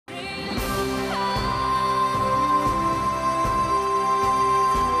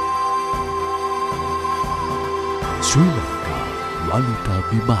ශ්‍රී ලංකා වනිතා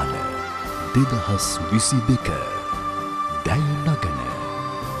විමාන 2022 දැය නගන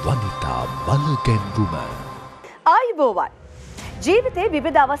වනිතා බලගැන්වුම. ආයුබෝවන්. ජීවිතයේ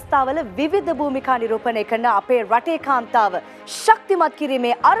විවිධ අවස්ථාවල විවිධ භූමිකා නිරූපණය කරන අපේ රටේ කාන්තාව ශක්තිමත්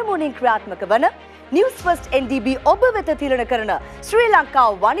කිරීමේ අරමුණින් ක්‍රියාත්මක වන Newsfirst NDB ඔබ වෙත තිරණ කරන ශ්‍රී ලංකා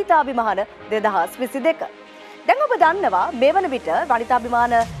වනිතාභිමාන 2022. දැන් ඔබ දන්නවා මේ වන විට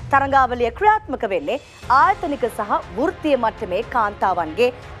වනිතාභිමාන තරඟාවලිය ක්‍රියාත්මක වෙන්නේ ආයතනික සහ වෘත්තීය මට්ටමේ කාන්තාවන්ගේ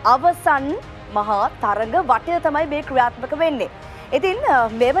අවසන් මහා තරඟ වටය තමයි මේ ක්‍රියාත්මක වෙන්නේ. ඉතින්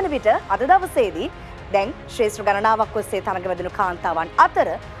මේ වන විට අද දවසේදී දැන් ශ්‍රේෂ්ඨ ගණනාවක් ඔස්සේ තරඟ වැදෙන කාන්තාවන් අතර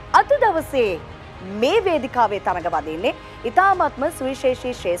අද දවසේ මේ වේදිකාවේ තරඟ වදින්නේ ඉතාමත්ම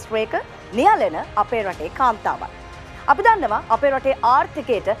සුවිශේෂී ශ්‍රේෂ්ඨයක නියැලෙන අපේ රටේ කාන්තාවන්. අපි දන්නවා අපේ රටේ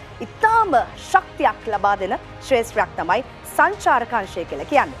ආර්ථිකයට ඉතාම ශක්තියක් ලබා දෙන ශ්‍රේෂ්ඨයක් තමයි සංචාරක අංශය කියලා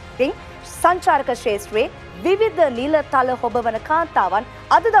කියන්නේ. ඉතින් සංචාරක ශ්‍රේෂ්ඨයේ විවිධ නිලතල හොබවන කාන්තාවන්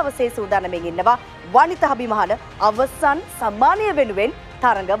අද දවසේ සූදානම්ෙන් ඉන්නවා වනිතාභිමාන අවසන් සම්මානය වෙනුවෙන්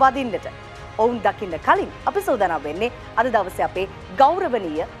තරඟ වදින්නට. ඔවුන් දකින්න කලින් අපි සූදානම් වෙන්නේ අද දවසේ අපේ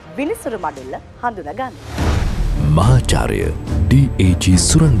ගෞරවනීය විනිසුරු මඩුල්ල හඳුනා ගන්න. මහාචාර්ය DAG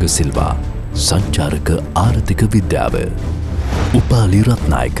සුරංග සිල්වා සංචාරක ආර්ථික විද්‍යාව. උපාලි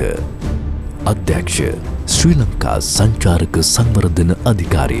රත්නායක අධ්‍යක්ෂ ශ්‍රී ලංකා සංචාරක සංවර්ධන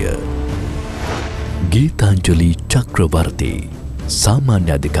අධිකාරිය. ගීතාංජලි චක්‍රවර්ති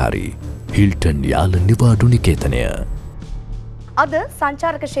සාමාන්‍ය අධිකාරී හිල්ටන් යාල නිවාඩු නිකේතනය. අද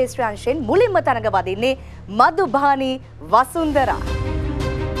සංචාරක ශේෂ්ත්‍ර අංශයෙන් මුලින්ම තරඟ වදින්නේ මදුභානි වසුන්දරා.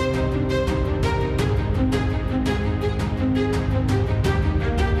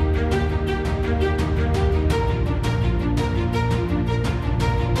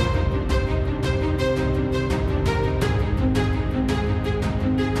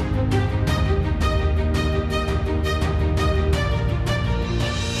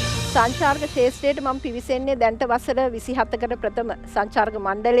 සංචාරක ශේෂ්ත්‍රයට මම පිවිසෙන්නේ දැන්ට වසර 27කට ප්‍රථම සංචාරක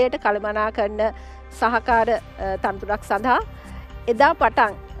මණ්ඩලයට කළමනාකරන සහකාර තනතුරක් සඳහා එදා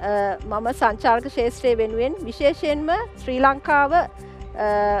පටන් මම සංචාරක ශේෂ්ත්‍රය වෙනුවෙන් විශේෂයෙන්ම ශ්‍රී ලංකාව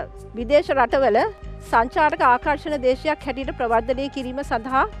විදේශ රටවල සංචාරක ආකර්ෂණ දේශයක් හැටියට ප්‍රවර්ධනය කිරීම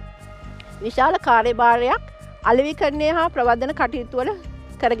සඳහා විශාල කාර්යභාරයක් අලෙවිකරණය හා ප්‍රවර්ධන කටයුතු වල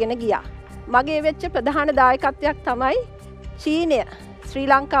කරගෙන ගියා. මගේ වෙච්ච ප්‍රධාන දායකත්වයක් තමයි චීනය ශ්‍රී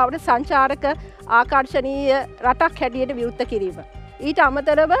ලංකාවට සංචාරක ආකර්ශනීය රටක් හැටියට විවෘත කිරීම. ඊට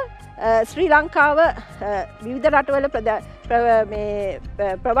අමතරව ශ්‍රී ලංකාව විවිධ රටවල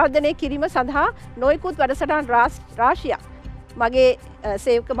ප්‍රවර්ධනය කිරීම සඳහා නොයෙකුත් වැඩසටහන් රාශියක් මගේ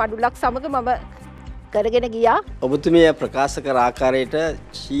සේවක මඩුල්ලක් සමග මම කරගෙන ගියා. ඔබතුමිය ප්‍රකාශ කර ආකාරයට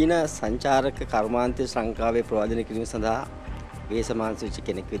චීන සංචාරක කර්මාන්තය ශ්‍රී ලංකාවේ ප්‍රවර්ධනය කිරීම සඳහා වේසමාංශ වෙච්ච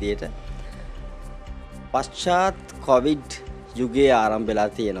කෙනෙක් විදියට පශ්චාත් කොවිඩ් යුගයේ ආරම්භ වෙලා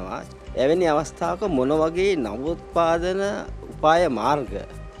තියෙනවා. එවැනි අවස්ථාවක මොන වගේ නවෝත්පාදන උපාය මාර්ග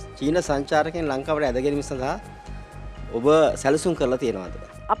චීන සංචාරකයන් ලංකාවට ඇද ගැනීම සඳහා ඔබ සැලසුම් කරලා තියෙනවද?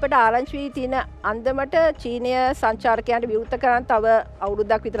 අපිට ආරංචි වී තියෙන අන්දමට චීනය සංචාරකයන්ට විවෘත කරන්න තව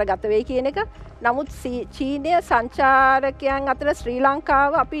අවුරුද්දක් විතර ගත වෙයි කියන එක. නමුත් චීනය සංචාරකයන් අතර ශ්‍රී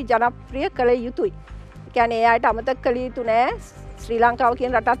ලංකාව අපි ජනප්‍රිය කළ යුතුයි. ඒ කියන්නේ ඒ අයට අමතක කළ යුතු නෑ ශ්‍රී ලංකාව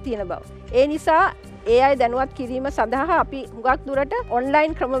කියන රටක් තියෙන බව. ඒ නිසා ඒ අය දැනුවත් කිරීම සඳහා අපි හුඟක් දුරට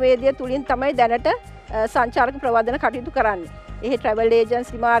ඔන්ලයින් ක්‍රමවේදය තුලින් තමයි දැනට සංචාරක ප්‍රවර්ධන කටයුතු කරන්නේ. ඒ ට්‍රැවල්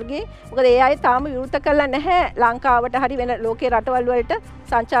ඒජන්සි මාර්ගයේ මොකද ඒ අය තාම විවෘත කරලා නැහැ ලංකාවට හරි වෙන ලෝකේ රටවල් වලට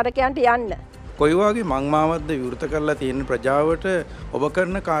සංචාරකයන්ට යන්න. කොයි වගේ මංමාවත්ද විවෘත කරලා තියෙන ප්‍රජාවට ඔබ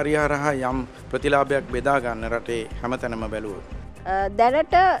කරන කාර්ය හරහා යම් ප්‍රතිලාභයක් බෙදා ගන්න රටේ හැමතැනම බැලුවොත්?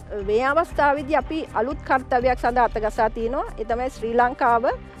 දැනට මේ අවස්ථාවේදී අපි අලුත් කර්තව්‍යයක් සඳහා අතගසා තිනවා. ඒ තමයි ශ්‍රී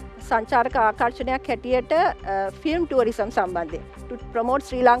ලංකාව සංචාරක ආකර්ෂණයක් හැටියට film tourism සම්බන්ධයෙන් to promote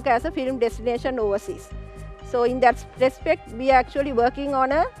Sri Lanka as a film destination overseas. So in that respect we are actually working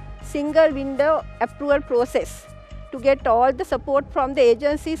on a single window approval process to get all the support from the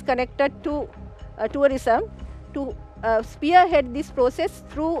agencies connected to tourism to spearhead this process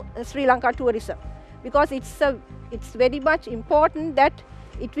through Sri Lanka tourism, because it's very much important that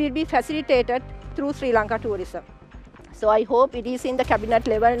it will be facilitated through Sri Lanka tourism. So I hope it is in the cabinet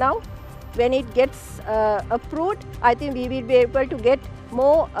level now. When it gets approved, I think we will be able to get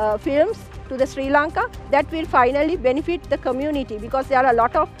more films to the Sri Lanka that will finally benefit the community, because there are a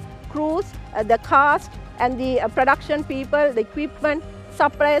lot of crews, the cast and the production people, the equipment,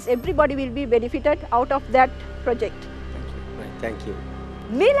 suppliers, everybody will be benefited out of that project. Thank you.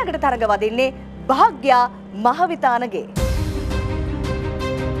 මීළඟට තරඟ වදින්නේ භාග්‍යා මහවිතානගේ.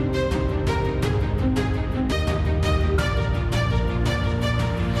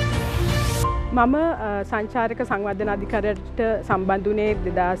 මම සංචාරක සංවර්ධන අධිකාරියට සම්බන්ධ වුණේ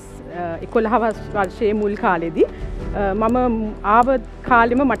 2011 වර්ෂයේ මුල් කාලෙදී. මම ආව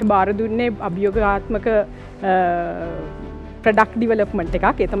කාලෙම මට බාර දුන්නේ අභියෝගාත්මක ප්‍රොඩක්ට් ඩෙවලොප්මන්ට් එකක්.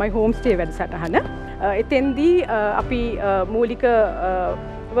 ඒ තමයි හෝම් ස්ටේ වැඩසටහන. එතෙන්දී අපි මූලිකව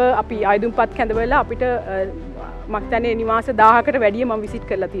අපි ආයුධම්පත් කැඳවලා අපිට මක්තනේ නිවාස 1000කට වැඩිය මම විසිට්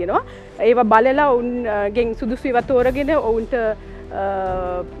කරලා තියෙනවා. ඒවා බලලා ඔවුන්ගෙන් සුදුසු ඒවා තෝරගෙන ඔවුන්ට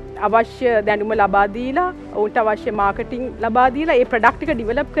අවශ්‍ය දැනුම ලබා දීලා ඔවුන්ට අවශ්‍ය මාකටිං ලබා දීලා ඒ ප්‍රොඩක්ට් එක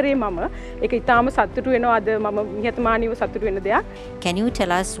ඩෙවලොප් කරේ මම. ඒක ඊටාම සතුටු වෙනවා අද මම නිහතමානීව සතුටු වෙන දෙයක්. Can you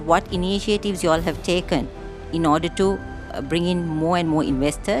tell us what initiatives you all have taken in order to bring in more and more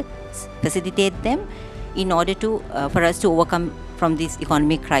investors, facilitate them in order to for us to overcome from this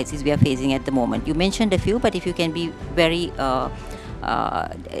economic crisis we are facing at the moment? You mentioned a few, but if you can be very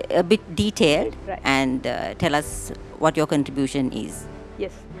a bit detailed, right, and tell us what your contribution is.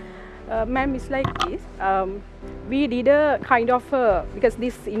 Yes. Ma'am, it's like this. We did a kind of because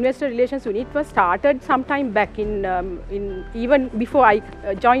this investor relations unit was started sometime back in even before I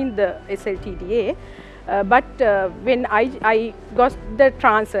joined the SLTDA. But when I got the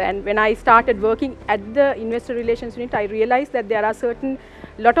transfer and when I started working at the investor relations unit, I realized that there are certain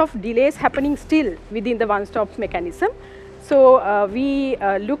lot of delays happening still within the one-stop mechanism. So we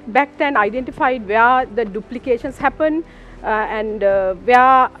looked back and identified where the duplications happen. And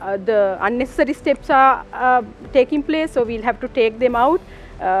where the unnecessary steps are taking place, so we'll have to take them out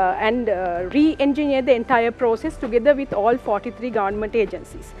and re-engineer the entire process together with all 43 government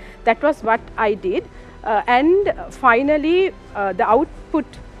agencies. That was what I did. And finally, the output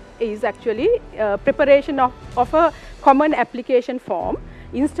is actually preparation of a common application form.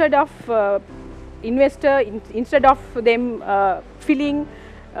 Instead of instead of them filling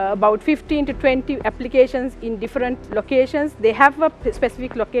about 15 to 20 applications in different locations, they have a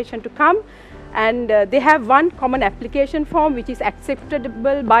specific location to come, and they have one common application form which is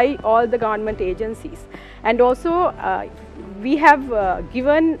acceptable by all the government agencies. And also we have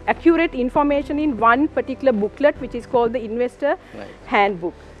given accurate information in one particular booklet which is called the investor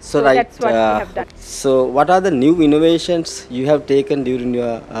handbook. So right, that's what we have done. So what are the new innovations you have taken during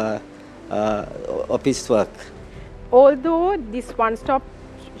your office work? Although this one-stop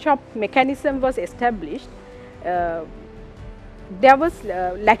shop mechanism was established, there was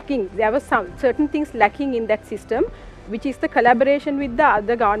lacking. There was some certain things lacking in that system, which is the collaboration with the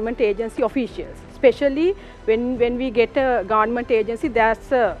other government agency officials. Especially when we get a government agency,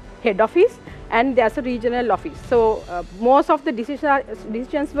 there's a head office and there's a regional office. So most of the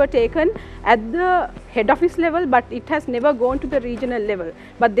decisions were taken at the head office level, but it has never gone to the regional level.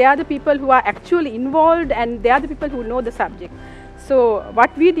 But they are the people who are actually involved, and they are the people who know the subject. So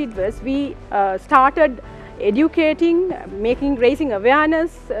what we did was we started educating, raising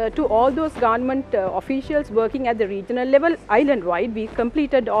awareness to all those government officials working at the regional level, island-wide. We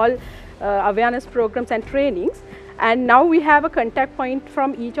completed all awareness programs and trainings, and now we have a contact point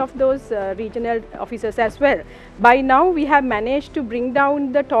from each of those regional officers as well. By now we have managed to bring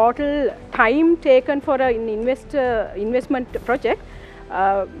down the total time taken for an investment project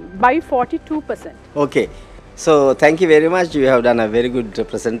by 42%. Okay. So thank you very much. You have done a very good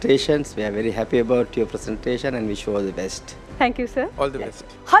presentations. We are very happy about your presentation and wish you all the best. Thank you, sir. All the best.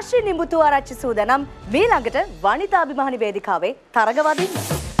 හෂි නිඹුතු ආරච්චි සූදානම් මේ ළඟට වනිතා අභිමානි වේදිකාවේ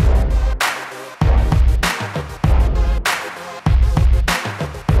තරගවදින්න.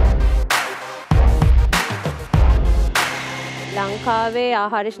 ලංකාවේ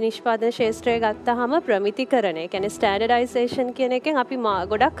ආහාර නිෂ්පාදන ශාස්ත්‍රය ගත්තාම ප්‍රමිතිකරණය කියන්නේ standardisation කියන එකෙන් අපි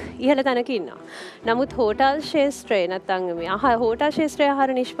ගොඩක් ඉහළ තැනක ඉන්නවා. නමුත් හෝටල් ශාස්ත්‍රය නැත්නම් මේ හෝටල් ශාස්ත්‍රය ආහාර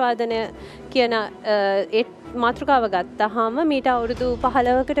නිෂ්පාදනය කියන ඒ මාතෘකාව ගත්තාම මීට අවුරුදු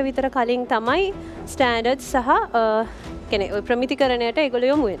 15කට විතර කලින් තමයි ස්ටෑන්ඩඩ් සහ කියන්නේ ඔය ප්‍රමිතිකරණයට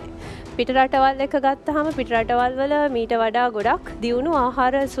ඒගොල්ලෝ යොමු වෙන්නේ. පිටරටවල් එක ගත්තාම පිටරටවල් වල මීට වඩා ගොඩක් දියුණු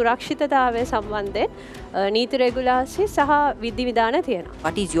ආහාර සුරක්ෂිතතාවය සම්බන්ධයෙන් නීති රෙගුලාසි සහ විධිවිධාන තියෙනවා.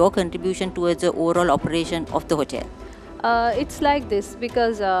 What is your contribution towards the overall operation of the hotel? It's like this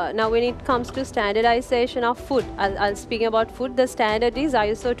because now when it comes to standardization of food, I'll speaking about food, the standard is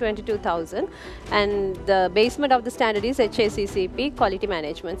ISO 22000 and the basement of the standard is HACCP, Quality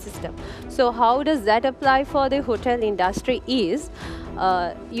Management System. So how does that apply for the hotel industry is,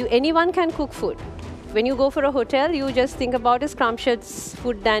 anyone can cook food. When you go for a hotel, you just think about a scrumptious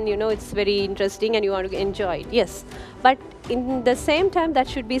food and you know it's very interesting and you want to enjoy it. Yes, but in the same time that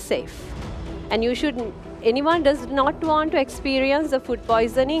should be safe, and you should. Anyone does not want to experience a food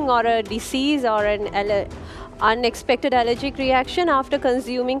poisoning or a disease or an unexpected allergic reaction after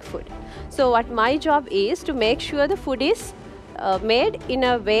consuming food. So what my job is to make sure the food is made in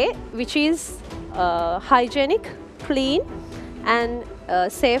a way which is hygienic, clean, and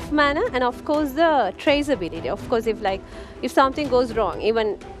safe manner, and of course the traceability. Of course, if something goes wrong,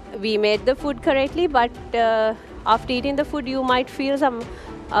 even we made the food correctly, but after eating the food, you might feel some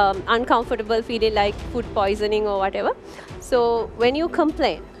uncomfortable feeling like food poisoning or whatever. So when you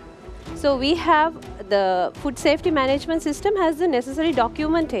complain, so we have the food safety management system has the necessary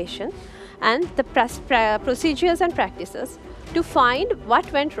documentation and the procedures and practices to find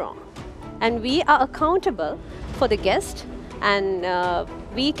what went wrong. And we are accountable for the guest, and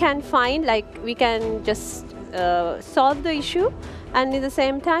we can find, we can just solve the issue, and at the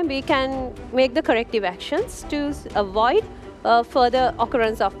same time we can make the corrective actions to avoid further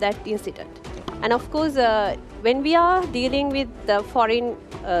occurrence of that incident. And of course, when we are dealing with the foreign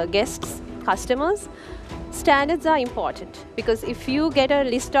guests, customers, standards are important, because if you get a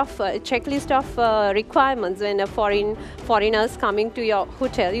list of checklist of requirements when foreigners coming to your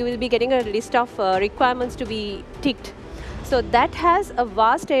hotel, you will be getting a list of requirements to be ticked. So that has a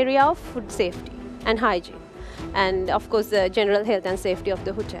vast area of food safety and hygiene, and of course the general health and safety of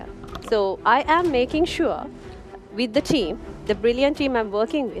the hotel. So I am making sure with the team, the brilliant team I'm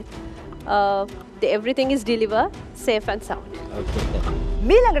working with, everything is delivered safe and sound. Okay.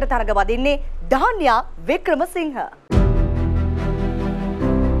 මීළඟට තරග වදින්නේ ධාන්‍යා වික්‍රමසිංහ.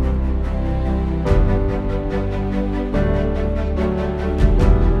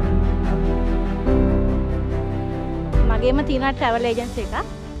 මගේම තියෙනවා travel agency එකක්.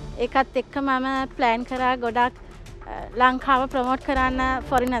 ඒකත් එක්ක මම plan කරා ගොඩක් ලංකාව promote කරන්න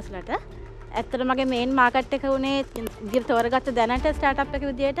foreigners ලට. ඇත්තට මගේ main market එක උනේ ඉදිරියට තෝරගත්ත දැනට startup එක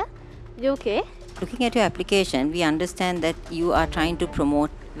විදියට UK. Looking at your application, we understand that you are trying to promote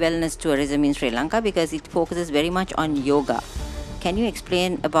wellness tourism in Sri Lanka because it focuses very much on yoga. Can you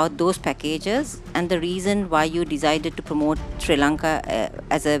explain about those packages and the reason why you decided to promote Sri Lanka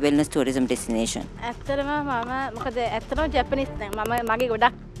as a wellness tourism destination? ඇත්තටම මම මොකද ඇත්තටම Japanese මම මගේ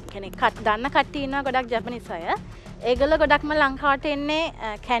ගොඩක් කෙනෙක් දන්න කට්ටිය ඉන්නවා ගොඩක් ජපනිස් අය. ඒගොල්ලෝ ගොඩක්ම ලංකාවට එන්නේ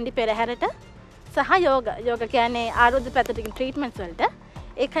කැන්ඩි පෙරහැරට සහ යෝග කියන්නේ ආරෝග්‍ය පැත්තට ට්‍රීට්මන්ට්ස් වලට.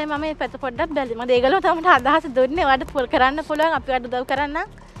 ඒකයි මම මේ පැත්ත පොඩ්ඩක් බැලුවේ. මම ඒගොල්ලෝ තමයි අදහස දුන්නේ ඔයාලට කරන්න පුළුවන් අපි ඔයාලට උදව් කරන්න.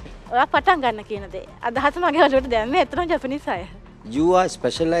 ඔයා පටන් ගන්න කියන දේ. අදහස මගේ ඔයාලට දැම්මේ ඇත්තටම ජපනිස් අය. You are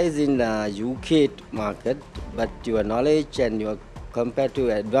specialized in UK market, but your knowledge and your comparative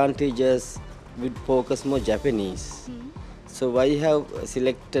advantages would focus more Japanese. So why you have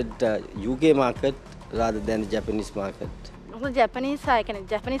selected UK market rather than the Japanese market? Japanese අය කියන්නේ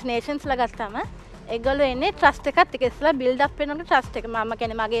Japanese nations ලා ගත්තාම ඒගොල්ලෝ එන්නේ trust එකත් එක්ක ඉස්සලා build up වෙනකොට ට්‍රස්ට් එක මම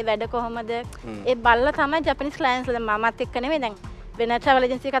කියන්නේ මගේ වැඩ කොහොමද ඒ බලලා තමයි ජපනිස් ක්ලයන්ට්ස් ලා මමත් එක්ක නෙමෙයි දැන් වෙන ට්‍රැවල්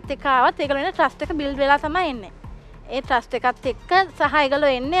ඒජන්සි එකත් එක්ක ආවත් ඒගොල්ලෝ එන්නේ ට්‍රස්ට් එක බිල්ඩ් වෙලා තමයි එන්නේ ඒ ට්‍රස්ට් එකත් එක්ක සහ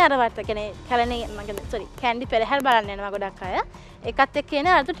ඒගොල්ලෝ එන්නේ අර වට කියන්නේ කැලණි මම කියන්නේ සෝරි කැන්ඩි පෙරහැර බලන්න එනවා ගොඩක් අය ඒකත් එක්ක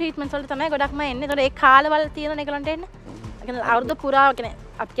එන්නේ අර ට්‍රීට්මන්ට්ස් වලට තමයි ගොඩක්ම එන්නේ ඒතකොට ඒ කාලවල තියෙනනේ ඒගොල්ලන්ට එන්නේ කියන්නේ අවුරුදු පුරාව කියන්නේ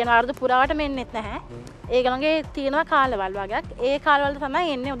අපි කියන අවුරුදු පුරාවටම එන්නෙත් නැහැ ඒගොල්ලන්ගේ තියෙනවා කාලවල වගේක් ඒ කාලවල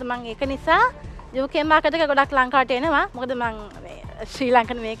තමයි එන්නේ උද මම ඒක නිසා UK market එක ගොඩක් ලංකාවට එනවා මොකද මම ශ්‍රී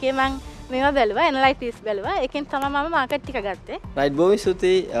ලංකන් මේකේ මම මේවා බැලුවා ඇනලයිටිස් බැලුවා ඒකෙන් තමයි මම මාකට් ටික ගත්තේ right බොහොම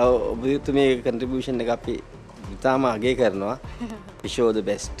ස්තුතියි ඔබතුමේ contribution එක අපි ඉතාම අගය කරනවා wish you all the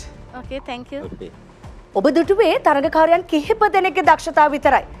best okay thank you okay ඔබ දුටුවේ තරඟකාරයන් කිහිප දෙනෙක්ගේ දක්ෂතාව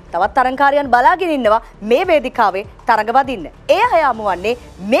විතරයි. තවත් තරඟකාරයන් බලාගෙන ඉන්නවා මේ වේදිකාවේ තරඟ වදින්න. ඒ අය යමුවන්නේ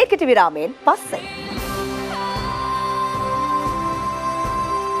මේ කිටි විරාමයෙන් පස්සේ.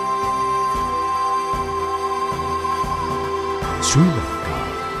 ශ්‍රී ලංකා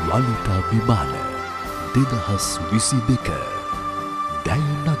වනිතා විමාන 2022 දැය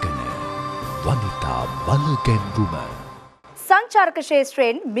නගන වනිතා බලගැන්වුම සංචාරක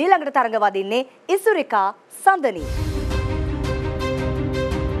ශේෂ්ත්‍රයෙන් මීළඟට තරඟ වදින්නේ ඉසුරිකා සඳනී.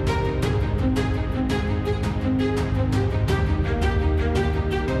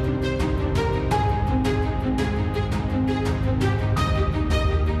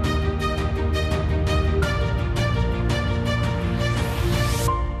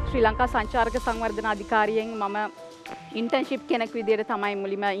 ශ්‍රී ලංකා සංචාරක සංවර්ධන අධිකාරියෙන් මම ඉන්ටර්න්ෂිප් කෙනෙක් විදිහට තමයි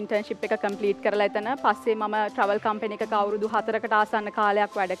මුලින්ම ඉන්ටර්න්ෂිප් එක කම්ප්ලීට් කරලා එතන පස්සේ මම ට්‍රැවල් කම්පැනි එකක අවුරුදු 4කට ආසන්න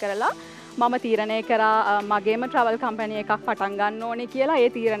කාලයක් වැඩ කරලා මම තීරණය කරා මගේම ට්‍රැවල් කම්පැනි එකක් පටන් ගන්න ඕනේ කියලා ඒ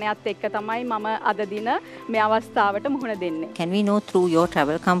තීරණයත් එක්ක තමයි මම අද දින මේ අවස්ථාවට මුහුණ දෙන්නේ. Can we know through your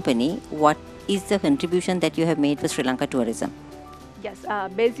travel company what is the contribution that you have made for Sri Lanka tourism? Yes,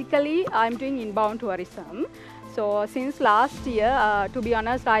 basically I'm doing inbound tourism. So since last year, to be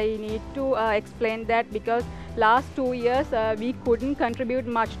honest, I need to explain that because last 2 years we couldn't contribute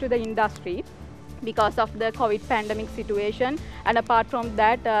much to the industry because of the COVID pandemic situation, and apart from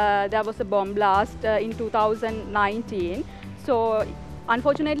that there was a bomb blast in 2019. So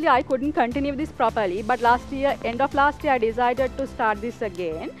unfortunately, I couldn't continue this properly. But last year, end of last year, I decided to start this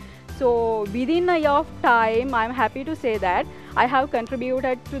again. So within a year of time, I'm happy to say that I have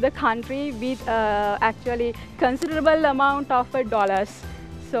contributed to the country with actually considerable amount of dollars.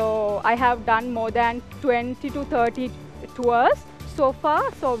 So I have done more than 20 to 30 tours so far.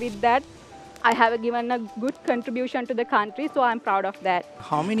 So with that, I have given a good contribution to the country. So I'm proud of that.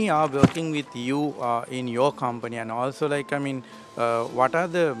 How many are working with you in your company? And also, like, I mean, what are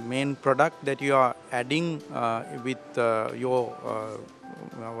the main product that you are adding with your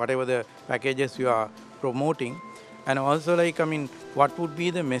whatever the packages you are promoting? And also, like, I mean, what would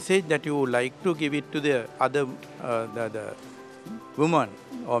be the message that you would like to give it to the other the woman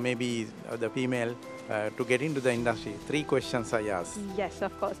or maybe the female to get into the industry? 3 questions I asked. Yes,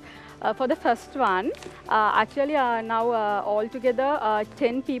 of course. For the first one, actually now altogether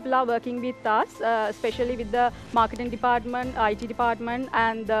 10 people are working with us, especially with the marketing department, IT department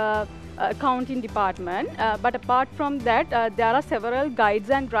and the accounting department. But apart from that, there are several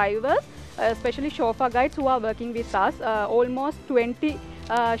guides and drivers, especially chauffeur guides who are working with us. Almost 20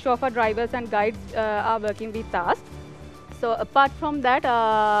 chauffeur drivers and guides are working with us. So apart from that,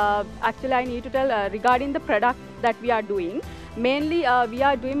 actually I need to tell regarding the product that we are doing. Mainly we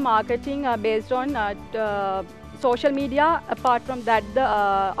are doing marketing based on social media. Apart from that,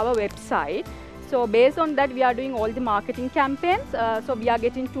 our website. So based on that, we are doing all the marketing campaigns. So we are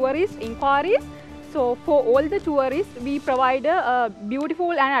getting tourist inquiries. So for all the tourists, we provide a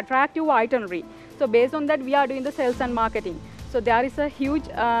beautiful and attractive itinerary. So based on that, we are doing the sales and marketing. So there is a huge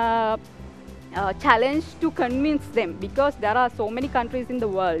challenge to convince them, because there are so many countries in the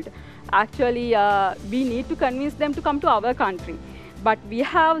world. Actually, we need to convince them to come to our country. But we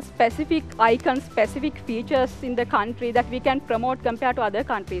have specific icons, specific features in the country that we can promote compared to other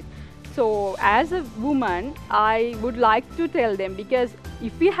countries. So as a woman, I would like to tell them, because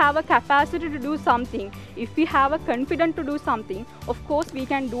if we have a capacity to do something, if we have a confidence to do something, of course we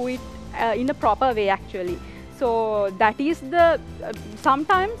can do it in a proper way actually. So that is the,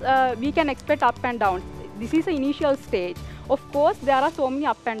 sometimes we can expect up and down. This is the initial stage. Of course, there are so many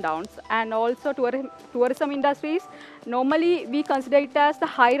up and downs, and also tourism industries, normally we consider it as the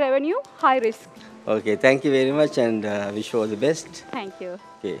high revenue, high risk. Okay, thank you very much and wish you all the best. Thank you.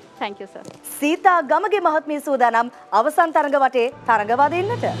 Okay. Thank you, sir. Sita Gamage මහත්මිය සූදානම් අවසන් තරඟ වටේ තරඟවා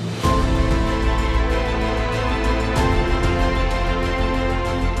දෙන්නට.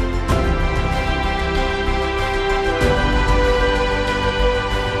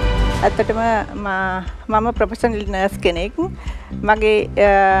 ඇත්තටම මම professional nurse කෙනෙක්. මගේ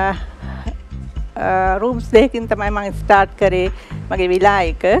රූම්ස් දෙකකින් තමයි මම ස්ටාර්ට් කරේ මගේ විලා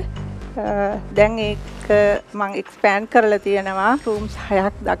එක. දැන් ඒක මම එක්ස්පෑන්ඩ් කරලා තියෙනවා රූම්ස්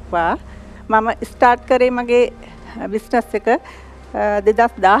 6ක් දක්වා. මම ස්ටාර්ට් කරේ මගේ බිස්නස් එක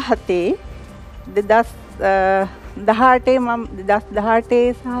 2017 2018 මම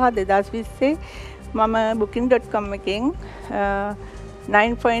 2018 සහ 2020 මම booking.com එකෙන්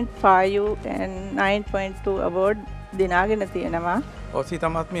 9.5 and 9.2 award දිනාගෙන තියෙනවා.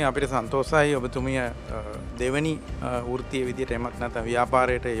 ඔසිතමත්මී අපිට සන්තෝෂයි ඔබතුමිය දෙවැනි වෘත්තීය විදියට එමත් නැත්නම්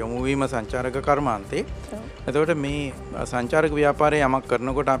ව්‍යාපාරයට යොමු වීම සංචාරක කර්මාන්තේ. එතකොට මේ සංචාරක ව්‍යාපාරය යමක්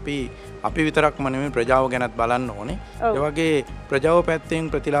කරනකොට අපි විතරක්ම නෙමෙයි ප්‍රජාව ගැනත් බලන්න ඕනේ. ඒ වගේ ප්‍රජාව පැත්තෙන්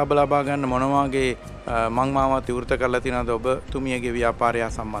ප්‍රතිලාභ ලබා ගන්න මොන වගේ මංමාවත් විවෘත කරලා තියෙනවද ඔබතුමියගේ ව්‍යාපාරය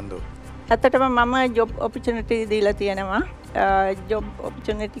සම්බන්ධව? ඇත්තටම මම ජොබ් ඔපචුනිටි දීලා තියෙනවා. ජොබ්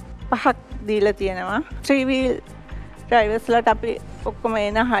ඔපචුනිටි 5ක් දීලා තියෙනවා. 3 wheel ඩ්‍රයිවර්ස්ලාට අපි ඔක්කොම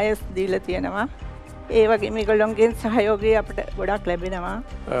එන හයස් දීලා තියෙනවා. ඒ වගේම මේගොල්ලොන්ගෙන් සහයෝගය අපිට ගොඩක් ලැබෙනවා.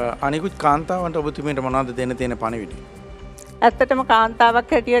 අනිකුත් කාන්තාවන්ට ඔබතුමියට මොනවද දෙන්න තියෙන පණිවිඩය? ඇත්තටම කාන්තාවක්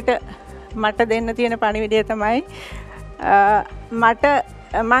හැටියට මට දෙන්න තියෙන පණිවිඩය තමයි මම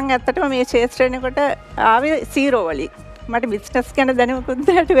ඇත්තටම මේ ක්ෂේත්‍රෙනකොට ආවේ 0 වලින්. මට බිස්නස් ගැන දැනුමකුත්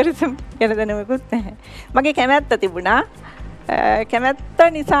නැහැ, ටුවරිසම් ගැන දැනුමකුත් නැහැ. මගේ කැමැත්ත තිබුණා. කැමැත්ත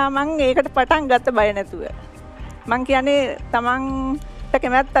නිසා මම ඒකට පටන් ගත්ත බය නැතුව. මං කියන්නේ තමන්ට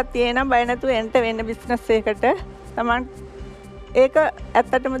කැමැත්තක් තියෙනම් බය නැතුව එන්න වෙන්න බිස්නස් එකකට තමන් ඒක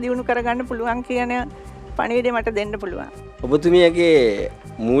ඇත්තටම දියුණු කරගන්න පුළුවන් කියන පණිවිඩය මට දෙන්න පුළුවන්. ඔබතුමියගේ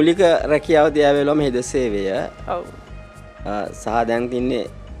මූලික රැකියාව දියාවෙලම හෙද සේවය. ඔව්. සහ දැන් තින්නේ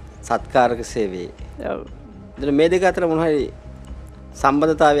සත්කාරක සේවය. ඔව්. එතන මේ දෙක අතර මොන හරි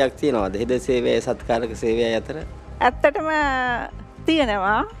සම්බන්ධතාවයක් තියෙනවද? හෙද සේවය සත්කාරක සේවය අතර? ඇත්තටම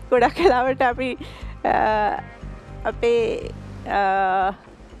තියෙනවා. ගොඩක් වෙලාවට අපි අපේ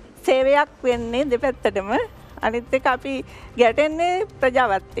සේවයක් වෙන්නේ දෙපැත්තටම. අනිත් එක අපි ගැටෙන්නේ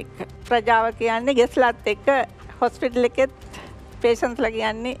ප්‍රජාවත් එක්ක. ප්‍රජාව කියන්නේ ගෙස්ලත් එක්ක හොස්පිටල් එකෙත් පේෂන්ස්ලා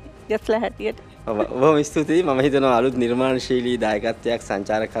කියන්නේ ගස්ලා හැටියට. බොහොම ස්තුතියි. මම හිතනවා අලුත් නිර්මාණශීලී දායකත්වයක්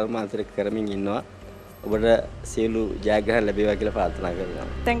සංචාරක කර්මාන්තර කරමින් ඉන්නවා. ඔබට සියලු ජයග්‍රහණ ලැබේවා කියලා ප්‍රාර්ථනා කරනවා.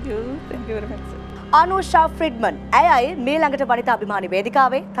 Thank you very much. අනුෂා ෆ්‍රිඩ්මන් ඇයයි මේ ළඟට වනිතා අභිමානී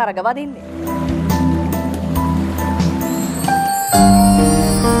වේදිකාවේ තරග වදින්නේ.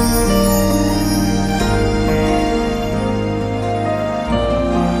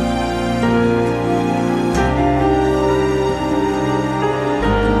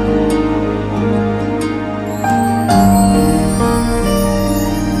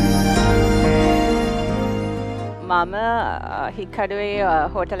 මම හික්කඩුවේ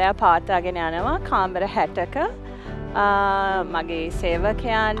හෝටලයක් පවත්වාගෙන යනවා කාමර 60ක. මගේ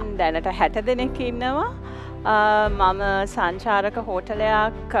සේවකයන් දැනට 60 දෙනෙක් ඉන්නවා. මම සංචාරක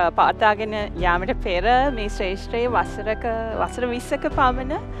හෝටලයක් පවත්වාගෙන යාමට පෙර මේ ශ්‍රේෂ්ඨයේ වසර 20ක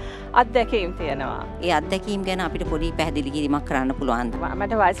පමණ අත්දැකීම් තියෙනවා. ඒ අත්දැකීම් ගැන අපිට පොඩි පැහැදිලි කිරීමක් කරන්න පුළුවන්ද?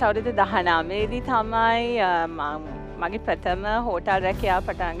 මට වයස අවුරුදු 19 දී තමයි මගේ ප්‍රථම හෝටල්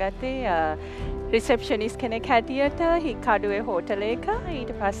රැකියාව පටන් ගත්තේ. රිසෙප්ෂනිස් කෙනෙක් හැටියට හික්කඩුවේ හෝටලයක.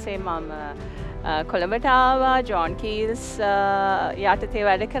 ඊට පස්සේ මම කොළඹට ආවා ජෝන් කීල්ස් යටතේ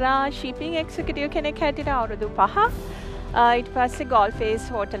වැඩ කරා ශිපිං එක්සිකියුටිව් කෙනෙක් හැටියට අවුරුදු 5. ඊට පස්සේ ගෝල්ෆේස්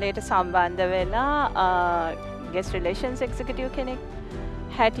හෝටලයට සම්බන්ධ වෙලා ගෙස්ට් රිලේෂන්ස් එක්සිකියුටිව් කෙනෙක්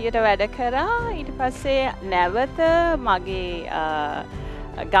හැටියට වැඩ කරා. ඊට පස්සේ නැවත මගේ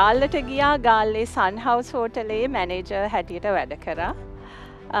ගාල්ලට ගියා. ගාල්ලේ සන් හවුස් හෝටලේ මැනේජර් හැටියට වැඩ කරා.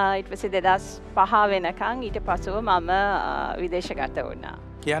 ඊට පස්සේ 2005 වෙනකන් ඊට පසුව මම විදේශගත වුණා.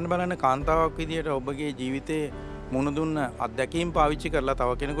 කියන්න බලන්න කාන්තාවක් විදියට ඔබගේ ජීවිතේ මුණ දුන්න අත්දැකීම් පාවිච්චි කරලා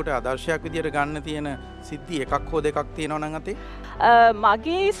තව කෙනෙකුට ආදර්ශයක් විදියට ගන්න තියෙන සිද්ධි එකක් හෝ දෙකක් තියෙනවා නම් අතේ?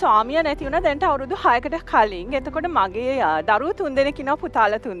 මගේ ස්වාමියා නැති වුණා දැන්ට අවුරුදු 6කට කලින්. එතකොට මගේ දරුවෝ 3 දෙනෙක් ඉන්නවා,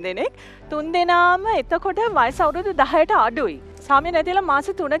 පුතාලා 3 දෙනෙක්. 3 දෙනාම එතකොට වයස අවුරුදු 10ට අඩුයි. ස්වාමියා නැතිලා මාස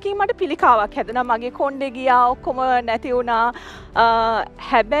 3කින් මට පිළිකාවක් හැදුනා. මගේ කොණ්ඩේ ගියා, ඔක්කොම නැති වුණා.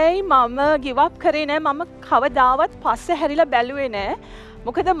 හැබැයි මම give up කරේ නෑ. මම කවදාවත් පස්සේ හැරිලා බැලුවේ නෑ.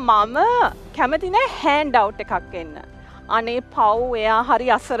 මොකද මම කැමති නෑ හෑන්ඩ් අවුට් එකක් එන්න. අනේ පව් එයා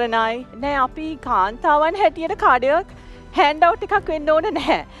හරි අසරණයි. නෑ අපි කාන්තාවන් හැටියට කාඩයක් හෑන්ඩ් අවුට් එකක් වෙන්න ඕන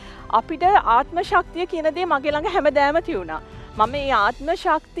නැහැ. අපිට ආත්ම ශක්තිය කියන දේ මගේ ළඟ හැමදාම තියුණා. මම මේ ආත්ම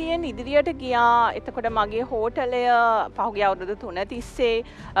ශක්තියෙන් ඉදිරියට ගියා. එතකොට මගේ හෝටලය පහුගිය අවුරුදු 3 තිස්සේ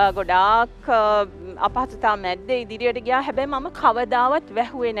ගොඩාක් අපහසුතාව මැද්දේ ඉදිරියට ගියා. හැබැයි මම කවදාවත්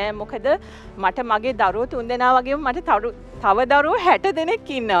වැහුවේ නෑ. මොකද මට මගේ දරුවෝ 3 දෙනා වගේම මට තව දරුවෝ 60 දෙනෙක්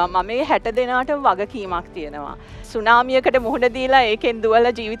ඉන්නවා. මම මේ 60 දෙනාට වගකීමක් තියෙනවා. සුනාමියකට මුහුණ දීලා ඒකෙන්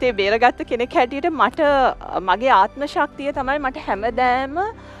දුවලා ජීවිතේ බේරගත්ත කෙනෙක් හැටියට මට මගේ ආත්ම ශක්තිය තමයි මට හැමදාම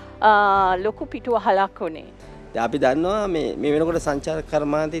ලොකු පිටුවහලක් වුණේ. අපි දන්නවා මේ වෙනකොට සංචාරක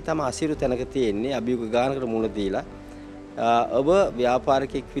කර්මාන්තයේ තම අසිරු තැනක තියෙන්නේ අභියෝග ගානකට මුහුණ දීලා. ඔබ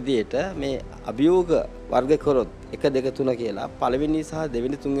ව්‍යාපාරිකෙක් විදියට මේ අභියෝග වර්ග කරොත් 1 2 3 කියලා පළවෙනි සහ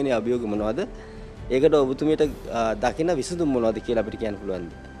දෙවෙනි තුන්වෙනි අභියෝග මොනවද? ඒකට ඔබතුමියට දකින විසඳුම් මොනවද කියලා අපිට කියන්න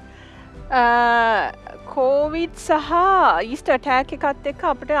පුළුවන්ද? කෝවිඩ් සහ ඊස්ට් ඇටැක් එකත් එක්ක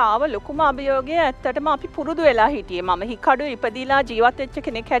අපිට ආව ලොකුම අභියෝගය ඇත්තටම අපි පුරුදු වෙලා හිටියේ. මම හික්කඩුවේ ඉපදිලා ජීවත් වෙච්ච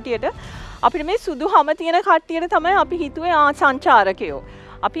කෙනෙක් හැටියට අපිට මේ සුදු හැම තියෙන කට්ටියට තමයි අපි හිතුවේ සංචාරකයෝ.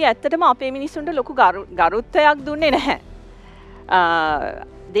 අපි ඇත්තටම අපේ මිනිස්සුන්ට ලොකු ගරුත්වයක් දුන්නේ නැහැ.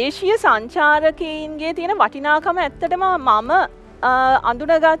 දේශීය සංචාරකයින්ගේ තියෙන වටිනාකම ඇත්තටම මම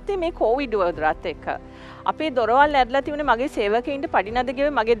අඳුනගත්තේ මේ කෝවිඩ් වලත් එක්ක. අපේ දොරවල් ඇරලා තිබුණේ මගේ සේවකයින්ට පඩි නද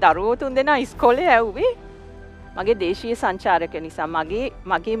ගෙවේ මගේ දරුවෝ 3 දෙනා ඉස්කෝලේ යවුවේ. මගේ දේශීය සංචාරක නිසා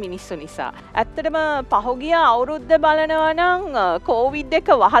මගේ මිනිස්සු නිසා. ඇත්තටම පහුගිය අවුරුද්ද බලනවා නම් කෝවිඩ්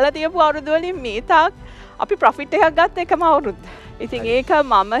එක වහලා තියපු අවුරුදු වලින් මේ තාක් අපි ප්‍රොෆිට් එකක් ගත්ත එකම අවුරුද්ද. ඉතින් ඒක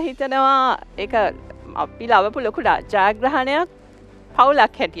මම හිතනවා ඒක අපි ලවපු ලොකු ජයග්‍රහණයක්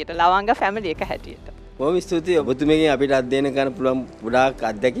පවුලක් හැටියට, ලවංග ෆැමිලි එක හැටියට. බොහොම ස්තුතියි. ඔබතුමියගෙන් අපිට අධ්‍යයනය කරන්න පුළුවන් ගොඩාක්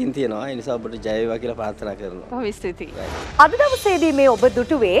අත්දැකීම් තියෙනවා. ඒ නිසා ඔබට ජය වේවා කියලා ප්‍රාර්ථනා කරනවා. බොහොම ස්තුතියි. අද දවසේදී මේ ඔබ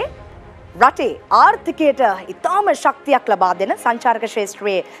දුටුවේ රටේ ආර්ථිකයට ඉතාම ශක්තියක් ලබා දෙන සංචාරක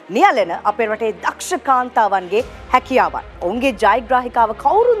ක්ෂේත්‍රයේ නියැලෙන අපේ රටේ දක්ෂ කාන්තාවන්ගේ හැකියාවන්. ඔවුන්ගේ ජයග්‍රාහිකාව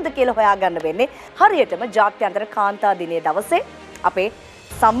කවුරුන්ද කියලා හොයාගන්න වෙන්නේ හරියටම ජාත්‍යන්තර කාන්තා දිනයේ දවසේ අපේ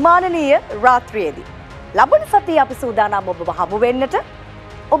සම්මානනීය රාත්‍රියේදී. ලබන සතියේ අපි සූදානම් ඔබව හමු වෙන්නට.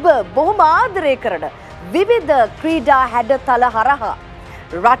 ඔබ බොහොම ආදරය කරන විවිධ ක්‍රීඩා හැඩතල හරහා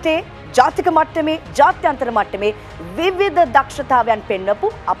රටේ ජාතික මට්ටමේ ජාත්‍යන්තර මට්ටමේ විවිධ දක්ෂතාවයන්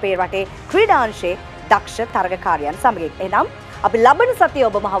පෙන්වපු අපේ රටේ ක්‍රීඩාංශයේ දක්ෂ තරගකාරයන් සමගින්. එහෙනම් අපි ලබන සතියේ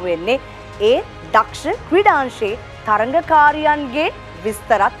ඔබ මහ වෙන්නේ ඒ දක්ෂ ක්‍රීඩාංශයේ තරගකාරයන්ගේ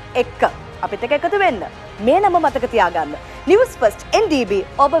විස්තරත් එක්ක. අපිට එකතු වෙන්න. මේ නම මතක තියාගන්න. News First NDB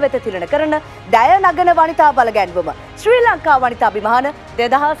ඔබ වෙත තිරණ කරන දය නගන වනිතා බලගැන්වීම ශ්‍රී ලංකා වනිතා අභිමාන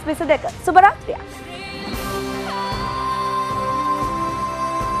 2022 සුබ රාත්‍රියක්.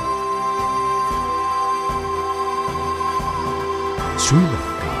 ශ්‍රී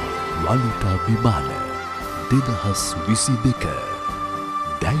ලංකා වනිතා විමාන 2022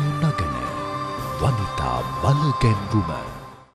 දැය නගන වනිතා බලගැන්වීම